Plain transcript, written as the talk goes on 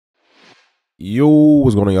Yo,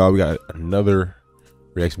 what's going on, y'all? We got another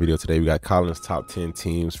reaction video today. We got Colin's top 10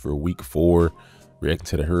 teams for week 4, reacting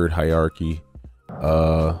to the herd hierarchy.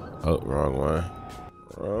 Oh, wrong one.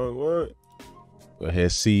 Go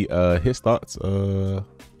ahead, see his thoughts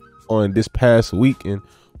on this past week and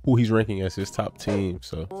who he's ranking as his top team.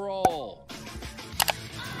 So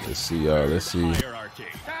let's see, let's see. Hierarchy.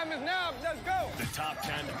 Time is now. Let's go. The top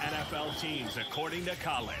 10 NFL teams according to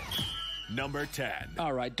Colin. Number 10.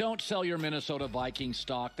 All right, don't sell your Minnesota Vikings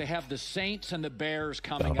stock. They have the Saints and the Bears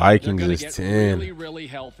coming up. The Vikings They're is get 10. really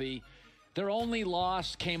healthy. Their only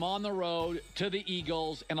loss came on the road to the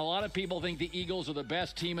Eagles, and a lot of people think the Eagles are the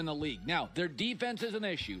best team in the league. Now, their defense is an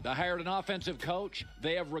issue. They hired an offensive coach.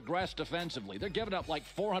 They have regressed defensively. They're giving up like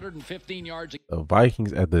 415 yards. The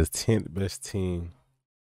Vikings at the 10th best team.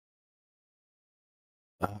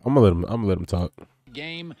 I'm gonna let him talk.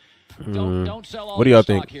 Game. Don't sell all what do y'all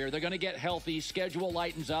stock think here. They're going to get healthy. Schedule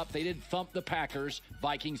lightens up. They did thump the Packers.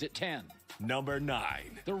 Vikings at 10. Number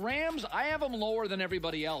 9. The Rams, I have them lower than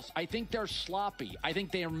everybody else. I think they're sloppy. I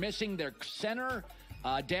think they are missing their center.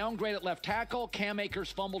 Downgrade at left tackle. Cam Akers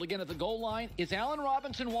fumbled again at the goal line. Is Allen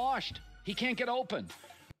Robinson washed? He can't get open.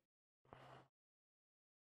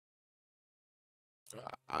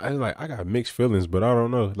 I got mixed feelings, but I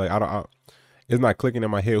don't know. Like it's not clicking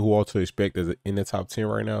in my head who all to expect as in the top 10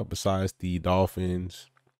 right now, besides the Dolphins,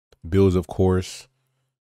 Bills, of course,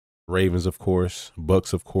 Ravens, of course,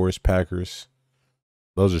 Bucks, of course, Packers.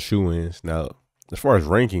 Those are shoe-ins. Now, as far as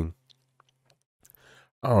ranking,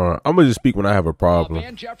 I'm gonna just speak when I have a problem.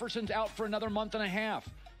 Van Jefferson's out for another month and a half.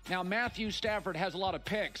 Now, Matthew Stafford has a lot of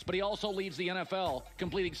picks, but he also leads the NFL,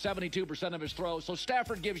 completing 72% of his throws. So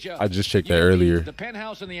Stafford gives you... I just checked that earlier. The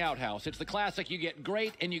penthouse and the outhouse. It's the classic. You get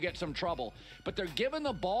great and you get some trouble. But they're giving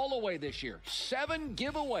the ball away this year. 7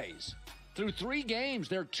 giveaways through 3 games.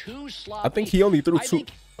 They're too sloppy. I think he only threw 2.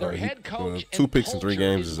 Their head coach 2 picks in 3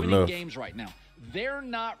 games is enough. Games right now. They're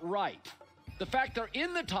not right. The fact they're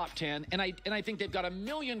in the top 10, and I think they've got a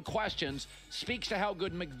million questions, speaks to how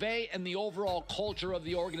good McVay and the overall culture of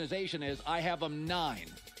the organization is. I have them 9.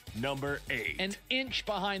 Number 8. An inch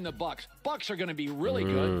behind the Bucks. Bucks are going to be really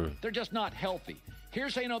good. They're just not healthy.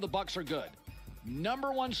 Here's how you know the Bucks are good.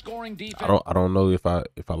 Number 1 scoring defense. I don't know if I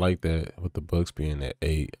like that with the Bucks being at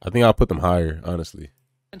 8. I think I'll put them higher, honestly.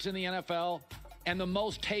 In the NFL and the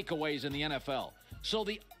most takeaways in the NFL. So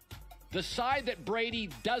the side that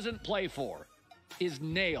Brady doesn't play for is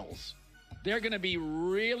nails. They're going to be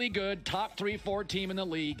really good, top 3-4 team in the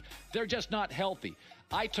league. They're just not healthy.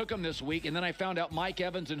 I took them this week, and then I found out Mike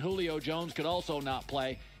Evans and Julio Jones could also not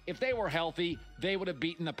play. If they were healthy, they would have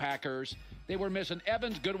beaten the Packers. They were missing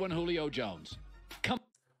Evans, Goodwin, Julio Jones.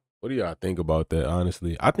 What do y'all think about that,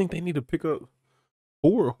 honestly? I think they need to pick up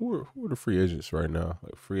who are the free agents right now?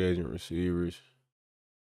 Like free agent receivers.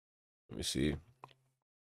 Let me see.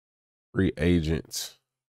 Free agents.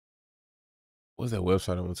 What's that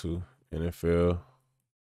website I went to? NFL.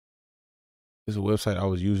 There's a website I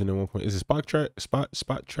was using at one point. Is it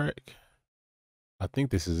Spot Track? I think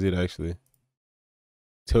this is it actually.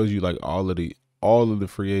 Tells you like all of the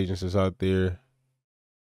free agents that's out there.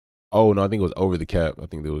 Oh no, I think it was Over the Cap. I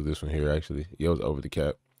think there was this one here actually. Yeah, it was Over the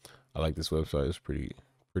Cap. I like this website. It's pretty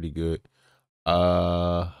good.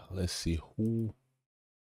 Let's see who.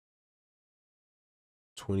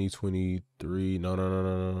 2023.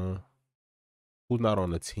 No. Who's not on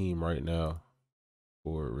the team right now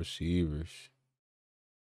for receivers?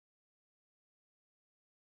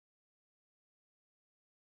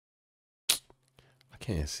 I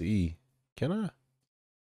can't see. Can I?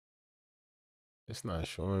 It's not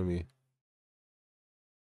showing me.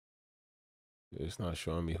 It's not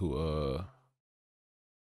showing me who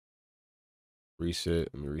reset.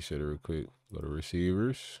 Let me reset it real quick. Go to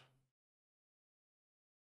receivers.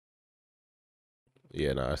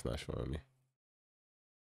 Yeah, no, it's not showing me.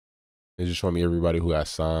 It's just showing me everybody who got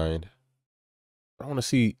signed. I want to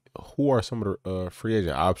see who are some of the free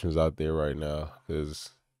agent options out there right now,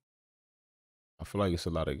 because I feel like it's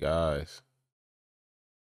a lot of guys.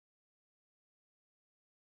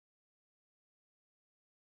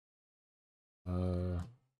 Hold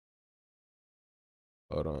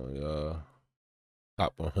on, y'all.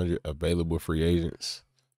 Top 100 available free agents.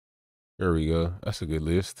 There we go. That's a good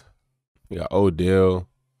list. We got Odell,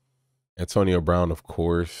 Antonio Brown, of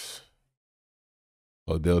course.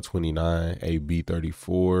 Odell 29, AB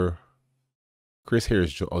 34. Chris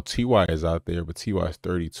Harris. Oh, Ty is out there, but Ty is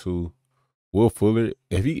 32. Will Fuller,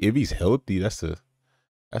 if he's healthy, that's an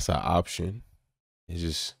option. It's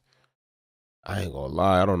just, I ain't gonna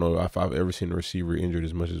lie, I don't know if I've ever seen a receiver injured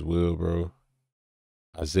as much as Will, bro.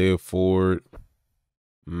 Isaiah Ford,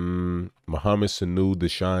 Mohamed Sanu,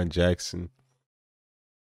 Deshaun Jackson,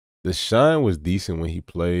 The Shine was decent when he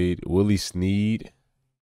played. Willie Snead.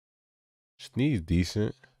 Snead's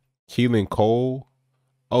decent. Keelan Cole.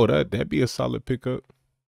 Oh, that'd be a solid pickup.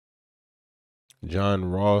 John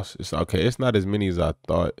Ross. It's okay. It's not as many as I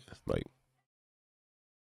thought. Like,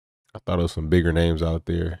 I thought there was some bigger names out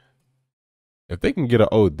there. If they can get an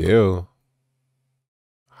Odell,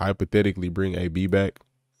 hypothetically bring AB back,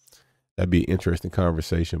 that'd be an interesting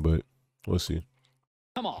conversation, but we'll see.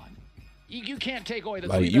 Come on. You can't take away the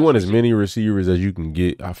like you want as many receivers as you can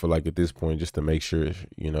get, I feel like, at this point, just to make sure,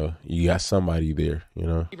 you got somebody there,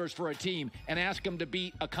 for a team and ask them to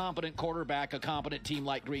beat a competent quarterback, a competent team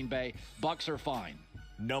like Green Bay. Bucks are fine.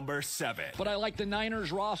 Number 7. But I like the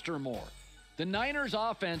Niners roster more. The Niners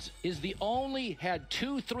offense is the only had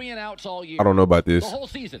 2 3-and-outs all year. I don't know about this. The whole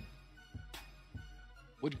season.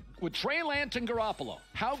 With Trey Lance and Garoppolo,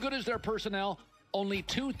 how good is their personnel? Only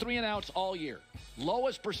 2 3-and-outs all year.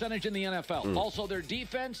 Lowest percentage in the NFL. Also, their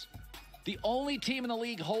defense, the only team in the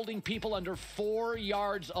league holding people under 4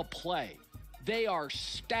 yards a play. They are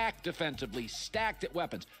stacked defensively, stacked at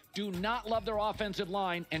weapons. Do not love their offensive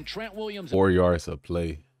line, and Trent Williams. 4 yards a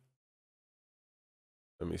play.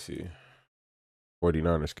 Let me see.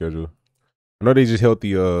 49er schedule. I know they just held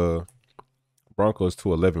the Broncos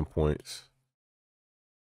to 11 points.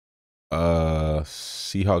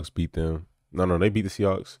 Seahawks beat them. No, they beat the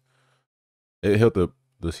Seahawks. It held the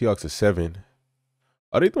Seahawks to 7.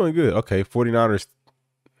 Oh, they doing good. Okay, 49ers.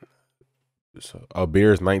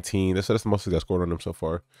 Bears 19. That's the most that scored on them so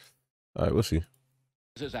far. All right, we'll see.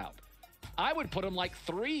 Is out. I would put them like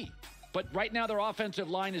 3, but right now their offensive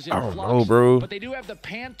line is in flux. I don't know, bro. But they do have the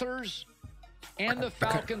Panthers and the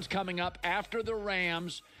Falcons coming up after the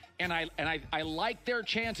Rams, and I like their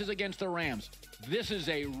chances against the Rams. This is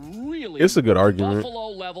a it's a good argument.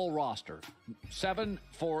 Buffalo-level roster. 7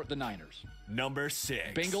 for the Niners. Number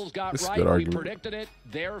 6. Bengals got it's right. We predicted it.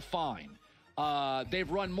 They're fine. They've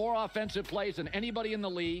run more offensive plays than anybody in the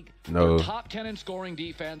league. No. They're top 10 in scoring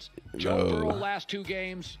defense. Joe Burrow last 2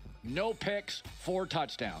 games, no picks, 4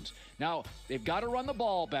 touchdowns. Now, they've got to run the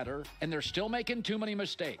ball better, and they're still making too many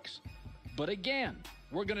mistakes. But again,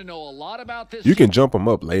 we're going to know a lot about this. You can jump them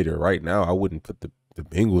up later. Right now, I wouldn't put the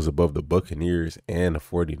Bengals above the Buccaneers and the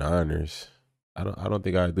 49ers. I don't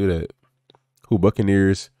think I'd do that. Who?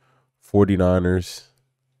 Buccaneers, 49ers.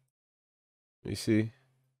 Let me see.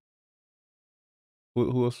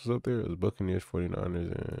 Who else was up there? It was Buccaneers,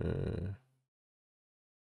 49ers,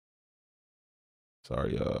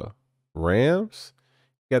 and Rams.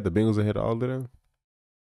 You got the Bengals ahead of all of them.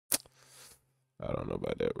 I don't know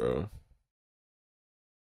about that, bro.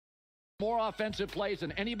 More offensive plays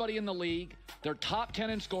than anybody in the league. They're top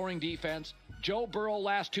 10 in scoring defense. Joe Burrow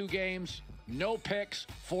last 2 games, no picks,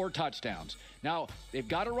 4 touchdowns. Now, they've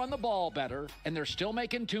got to run the ball better, and they're still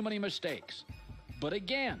making too many mistakes. But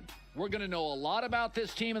again, we're going to know a lot about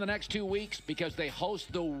this team in the next 2 weeks because they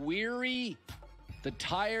host the weary, the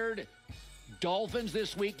tired Dolphins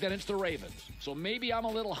this week. Then it's the Ravens. So maybe I'm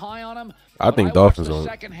a little high on them. I think Dolphins will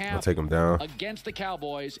take them down against the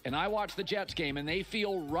Cowboys, and I watched the Jets game, and they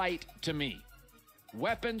feel right to me.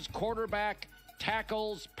 Weapons, quarterback,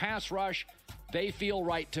 tackles, pass rush, they feel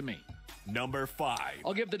right to me. Number 5.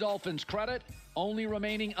 I'll give the Dolphins credit. Only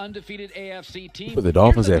remaining undefeated AFC team. Put the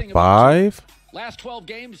Dolphins at 5? Last 12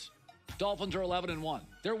 games, Dolphins are 11-1.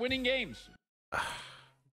 They're winning games. I'm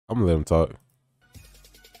going to let them talk.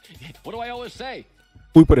 What do I always say?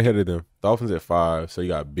 Who we put ahead of them? Dolphins at 5. So you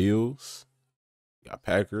got Bills, you got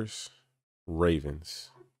Packers,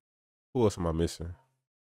 Ravens. Who else am I missing?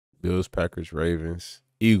 Bills, Packers, Ravens,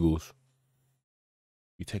 Eagles.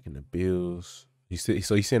 You taking the Bills? So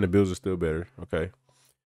he's saying the Bills are still better. Okay.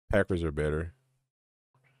 Packers are better.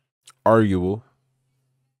 Arguable.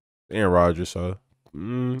 Aaron Rodgers, so you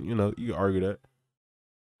can argue that.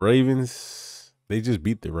 Ravens, they just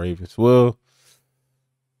beat the Ravens. Well,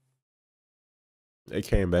 they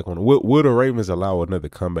came back on. Will the Ravens allow another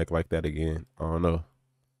comeback like that again? I don't know.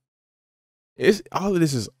 It's all of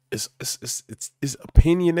this is it's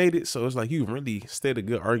opinionated, so it's like you really state a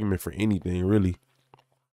good argument for anything, really.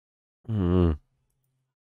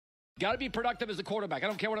 Got to be productive as a quarterback. I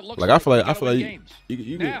don't care what it looks like. like. I feel like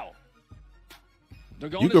you now.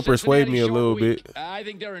 You could persuade me a little bit. I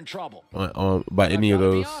think they're in trouble. By any of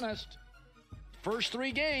those. Be honest. First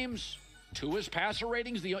 3 games, to his passer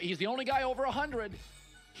ratings, he's the only guy over 100.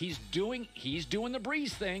 He's doing the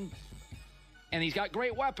Breeze thing, and he's got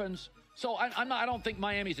great weapons. So I don't think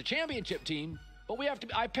Miami's a championship team, but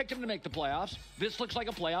I picked him to make the playoffs. This looks like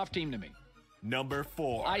a playoff team to me. Number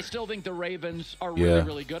 4. I still think the Ravens are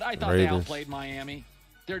really good. I thought they outplayed Miami.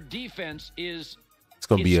 Their defense is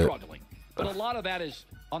struggling. But a lot of that is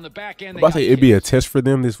on the back end. I'm about to say it'd be a test for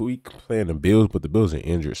them this week playing the Bills, but the Bills are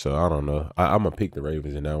injured, so I don't know. I'm gonna pick the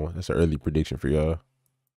Ravens in that one. That's an early prediction for y'all.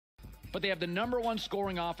 But they have the #1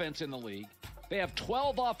 scoring offense in the league. They have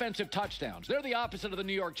 12 offensive touchdowns. They're the opposite of the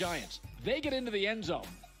New York Giants. They get into the end zone.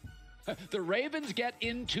 The Ravens get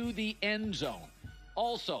into the end zone.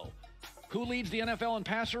 Also, who leads the NFL in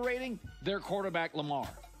passer rating? Their quarterback, Lamar.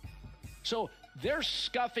 So they're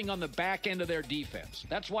scuffing on the back end of their defense.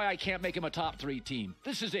 That's why I can't make them a top 3 team.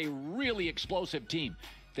 This is a really explosive team.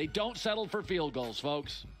 They don't settle for field goals,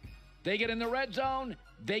 folks. They get in the red zone,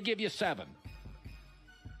 they give you 7.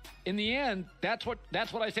 In the end, that's what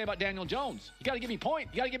I say about Daniel Jones. You got to give me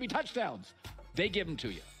points. You got to give me touchdowns. They give them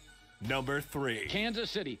to you. Number 3.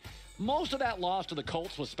 Kansas City. Most of that loss to the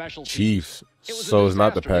Colts was special teams. Chiefs. It was So it's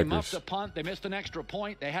not the They muffed Packers. a punt. They missed an extra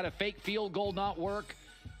point. They had a fake field goal not work.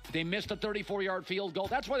 They missed a 34-yard field goal.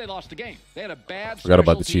 That's why they lost the game. They had a bad Forgot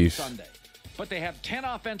about the special teams Chiefs. Sunday. But they have 10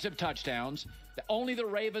 offensive touchdowns. Only the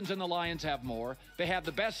Ravens and the Lions have more. They have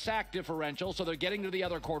the best sack differential, so they're getting to the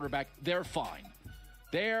other quarterback. They're fine.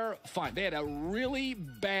 They're fine. They had a really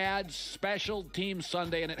bad special team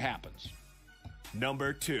Sunday, and it happens.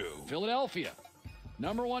 Number 2. Philadelphia.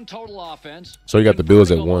 #1 total offense. So you got the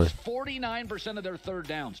Bills at 1. 49% of their third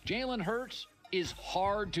downs. Jalen Hurts is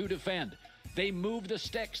hard to defend. They move the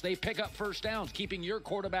sticks. They pick up first downs, keeping your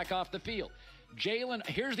quarterback off the field.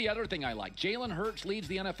 Here's the other thing I like. Jalen Hurts leads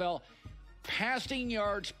the NFL passing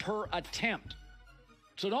yards per attempt.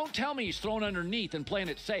 So don't tell me he's thrown underneath and playing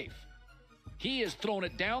it safe. He has thrown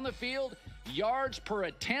it down the field, yards per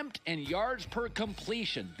attempt and yards per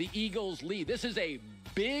completion. The Eagles lead. This is a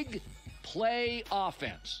big play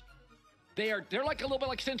offense. They're like a little bit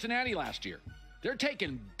like Cincinnati last year. They're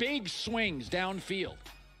taking big swings downfield.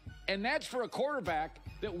 And that's for a quarterback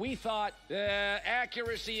that we thought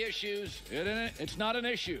accuracy issues. It's not an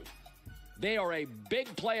issue. They are a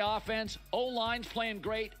big play offense. O-line's playing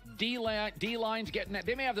great. D-line's getting that.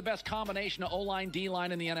 They may have the best combination of O-line,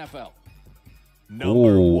 D-line in the NFL.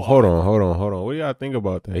 Number 1. Hold on. What do y'all think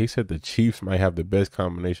about that? He said the Chiefs might have the best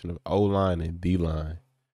combination of O-line and D-line.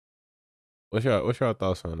 What's y'all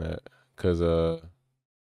thoughts on that? Because I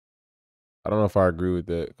don't know if I agree with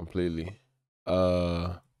that completely.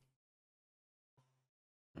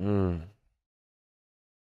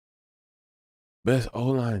 Best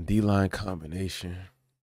O-line, D-line combination.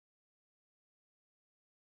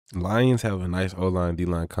 Lions have a nice O-line,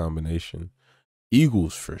 D-line combination.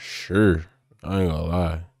 Eagles for sure. I ain't gonna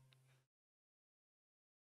lie.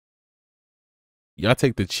 Y'all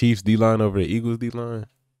take the Chiefs D-line over the Eagles D-line?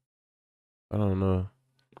 I don't know.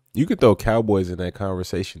 You could throw Cowboys in that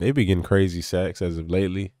conversation. They've been getting crazy sacks as of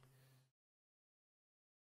lately.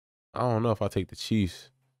 I don't know if I take the Chiefs.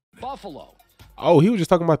 Buffalo. Oh, he was just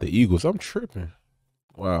talking about the Eagles. I'm tripping.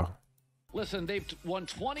 Wow. Listen, they've won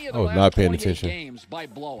 20 of the I was last not paying 28 attention. games by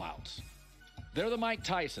blowouts. They're the Mike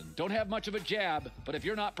Tyson. Don't have much of a jab, but if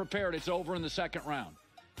you're not prepared, it's over in the second round.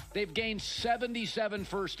 They've gained 77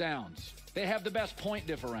 first downs. They have the best point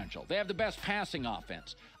differential. They have the best passing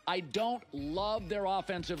offense. I don't love their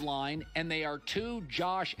offensive line, and they are too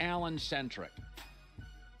Josh Allen-centric.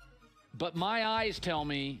 But my eyes tell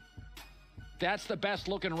me that's the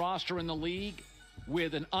best-looking roster in the league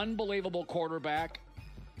with an unbelievable quarterback.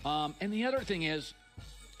 And the other thing is,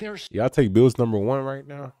 Y'all take Bills #1 right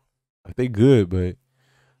now? Like, they good, but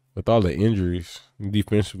with all the injuries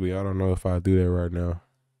defensively, I don't know if I do that right now.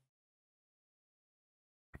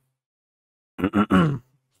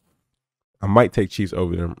 I might take Chiefs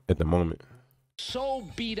over them at the moment. so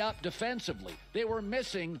beat up defensively. They were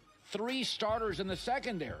missing 3 starters in the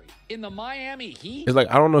secondary. In the Miami Heat, It's like,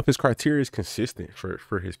 I don't know if his criteria is consistent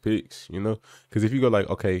for his picks, you know? Because if you go like,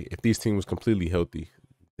 okay, if these teams was completely healthy,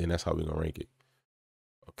 then that's how we're going to rank it.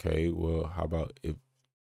 Okay, well, how about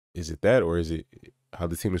is it that, or is it how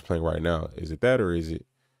the team is playing right now? Is it that, or is it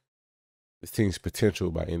this team's potential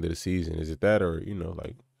by end of the season? Is it that, or, you know,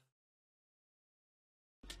 like,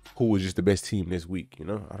 who was just the best team this week? You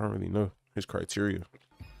know, I don't really know his criteria.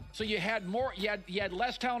 so you had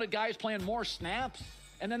less talented guys playing more snaps,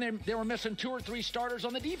 and then they were missing 2 or 3 starters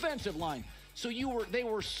on the defensive line. So they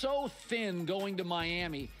were so thin going to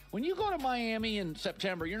Miami. When you go to Miami in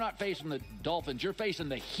September, you're not facing the Dolphins. You're facing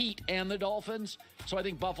the Heat and the Dolphins. So I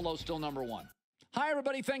think Buffalo's still #1. Hi,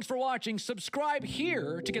 everybody. Thanks for watching. Subscribe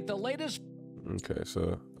here to get the latest. Okay,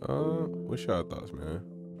 so what's y'all thoughts, man?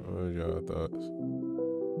 What's y'all thoughts?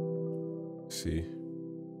 Let's see.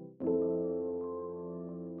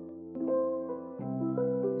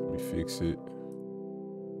 Let me fix it.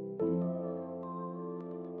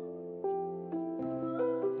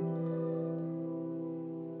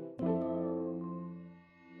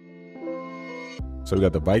 So we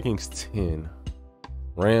got the Vikings 10,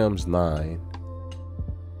 Rams 9,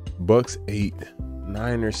 Bucks 8,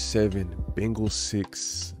 Niners 7, Bengals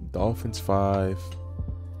 6, Dolphins 5,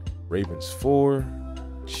 Ravens 4,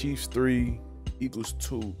 Chiefs 3, Eagles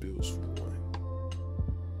 2, Bills 1.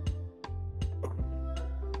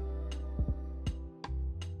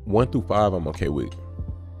 1 through 5, I'm okay with.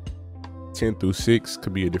 10 through 6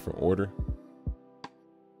 could be a different order.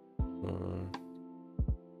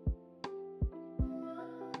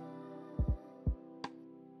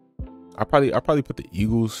 I probably put the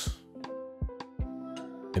Eagles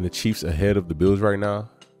and the Chiefs ahead of the Bills right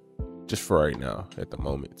now, just for right now at the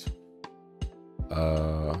moment.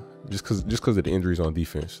 Just because of the injuries on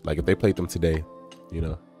defense. Like if they played them today, you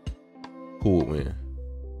know, who would win?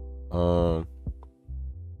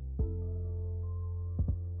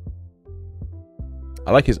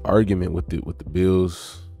 I like his argument with the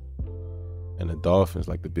Bills and the Dolphins.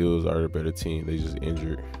 Like the Bills are a better team. They just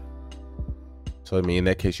injured. So I mean, in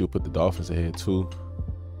that case, you'll put the Dolphins ahead too.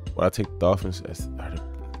 But I take the Dolphins.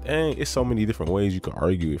 Dang, it's so many different ways you can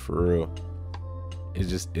argue it for real. It's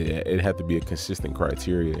just it had to be a consistent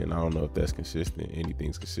criteria, and I don't know if that's consistent.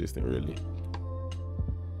 Anything's consistent really.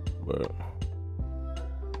 But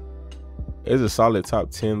it's a solid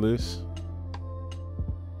top 10 list.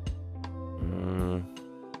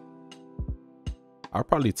 I'll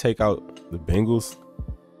probably take out the Bengals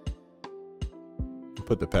and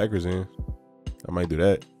put the Packers in. I might do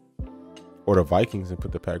that. Or the Vikings and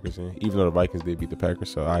put the Packers in. Even though the Vikings did beat the Packers.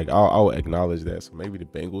 So I'll acknowledge that. So maybe the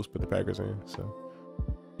Bengals put the Packers in. So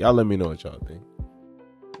y'all let me know what y'all think.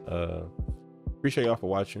 Appreciate y'all for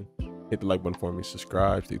watching. Hit the like button for me.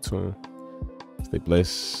 Subscribe. Stay tuned. Stay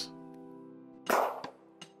blessed.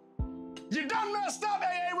 You done messed up,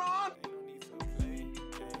 Aaron.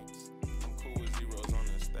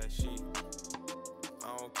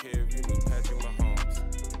 I don't care if you knew Patrick Mahomes.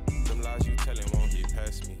 Them lies you telling won't get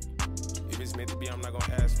past me. If it's meant to be, I'm not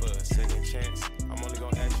gonna ask for a second chance. I'm only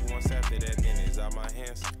gonna ask you once after that, then it's out my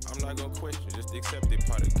hands. I'm not gonna question, just accept it,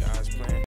 part of God's plan.